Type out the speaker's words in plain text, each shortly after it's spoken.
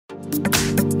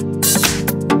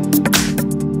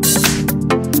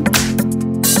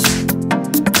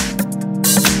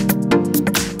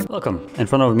Welcome, in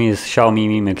front of me is XIAOMI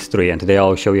Mi Max 3 and today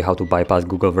I'll show you how to bypass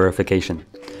Google verification.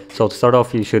 So to start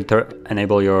off, you should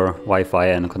enable your Wi-Fi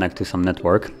and connect to some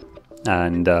network,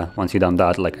 and once you've done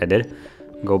that, like I did,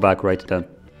 go back right to the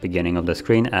beginning of the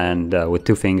screen and with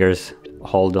 2 fingers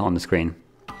hold on the screen.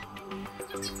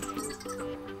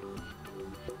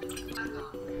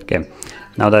 Okay,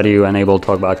 now that you enable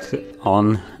TalkBack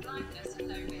on,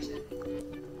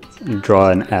 draw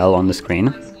an L on the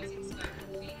screen.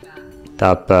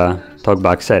 Tap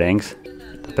TalkBack settings,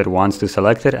 tap it once to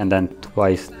select it and then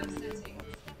twice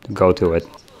to go to it.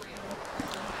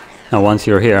 Now once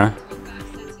you're here,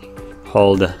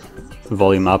 hold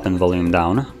volume up and volume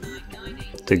down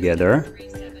together.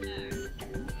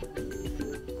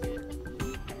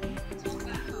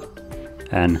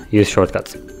 And use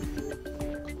shortcuts.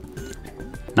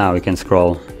 Now we can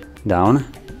scroll down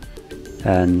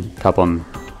and tap on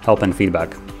help and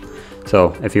feedback.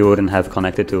 So if you wouldn't have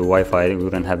connected to Wi-Fi, you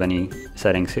wouldn't have any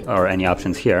settings or any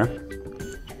options here.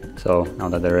 So now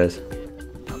that there is,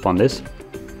 tap on this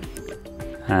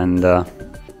and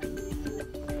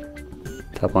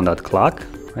tap on that clock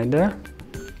right there.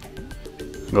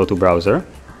 Go to browser,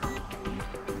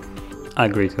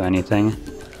 agree to anything,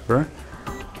 whatever.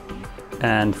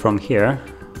 And from here,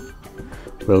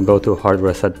 we'll go to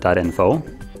HardReset.Info.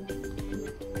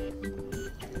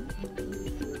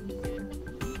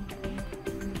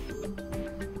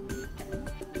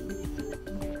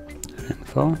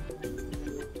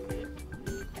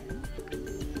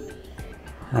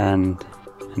 And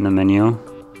in the menu,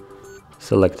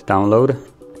 select download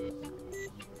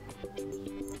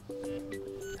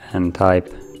and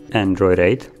type Android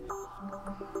 8.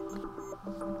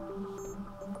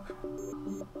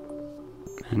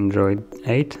 Android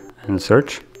 8 and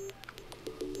search.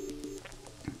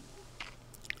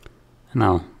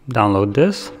 Now download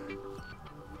this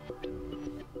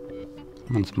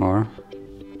once more.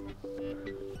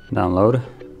 Download,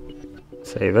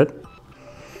 save it.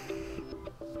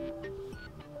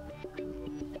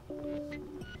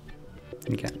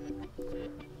 Okay.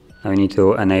 Now we need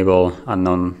to enable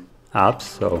unknown apps,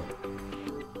 so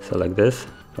select this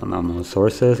from unknown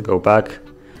sources, go back,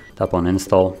 tap on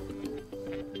install,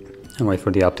 and wait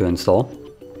for the app to install.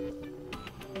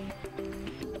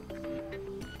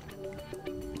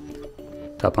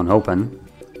 Tap on open.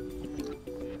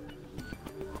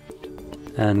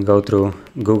 And go through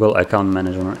Google Account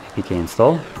Manager APK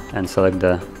install and select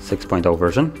the 6.0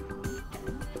 version.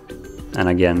 And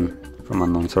again, from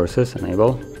unknown sources,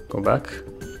 enable, go back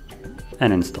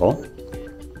and install.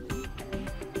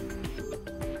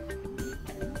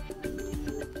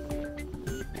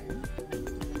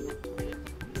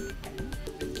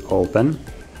 Open.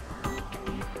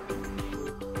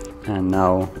 And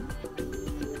now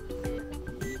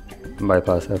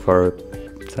bypass FR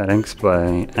settings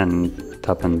and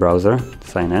tap in browser,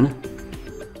 sign in.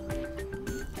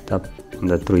 Tap on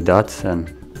the 3 dots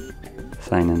and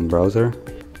sign in browser.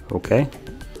 Okay.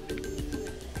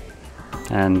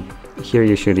 And here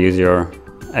you should use your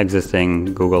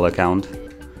existing Google account.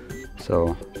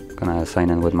 So I'm gonna sign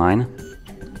in with mine.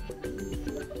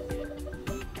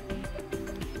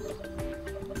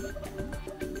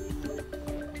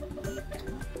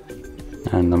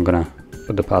 And I'm gonna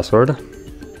put the password.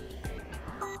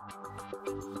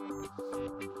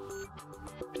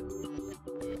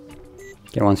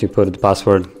 Okay, once you put the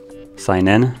password, sign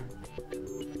in.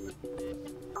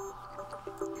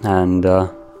 And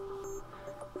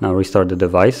now restart the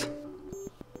device.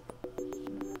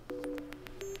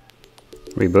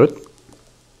 Reboot.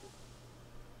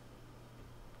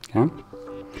 Okay.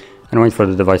 And wait for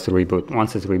the device to reboot.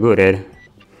 Once it's rebooted,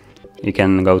 you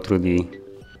can go through the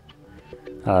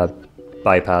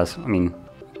bypass. I mean,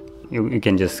 you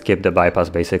can just skip the bypass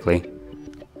basically.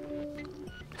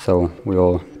 So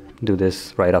we'll do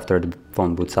this right after the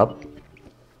phone boots up.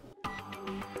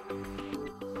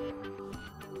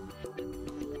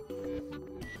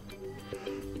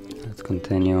 Let's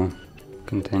continue.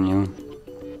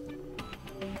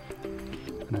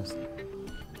 Let's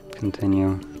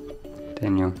continue.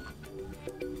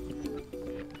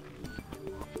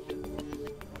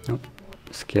 Nope.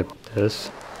 Skip this.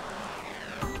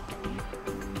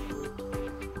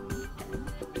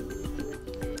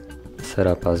 Set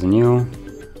up as new.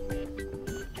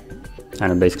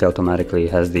 And it basically automatically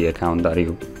has the account that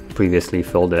you previously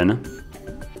filled in.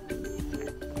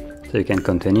 So you can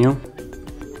continue.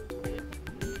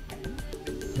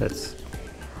 Let's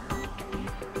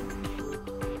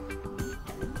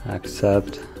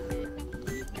accept.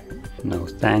 No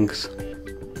thanks.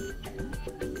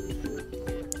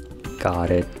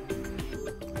 Got it.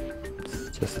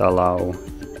 Let's just allow.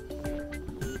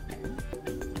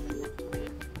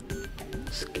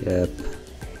 Skip.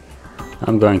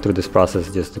 I'm going through this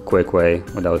process just a quick way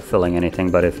without filling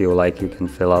anything, but if you like, you can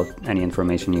fill out any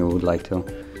information you would like to.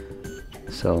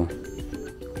 So,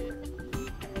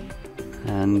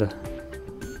 and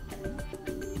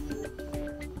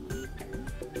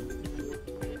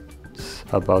it's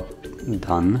about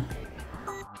done.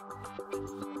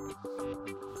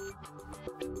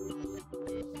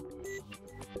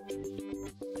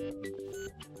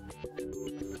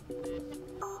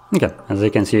 Okay, as you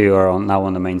can see, you are now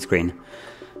on the main screen.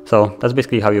 So that's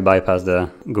basically how you bypass the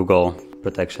Google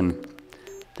protection.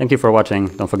 Thank you for watching.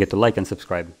 Don't forget to like and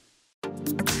subscribe.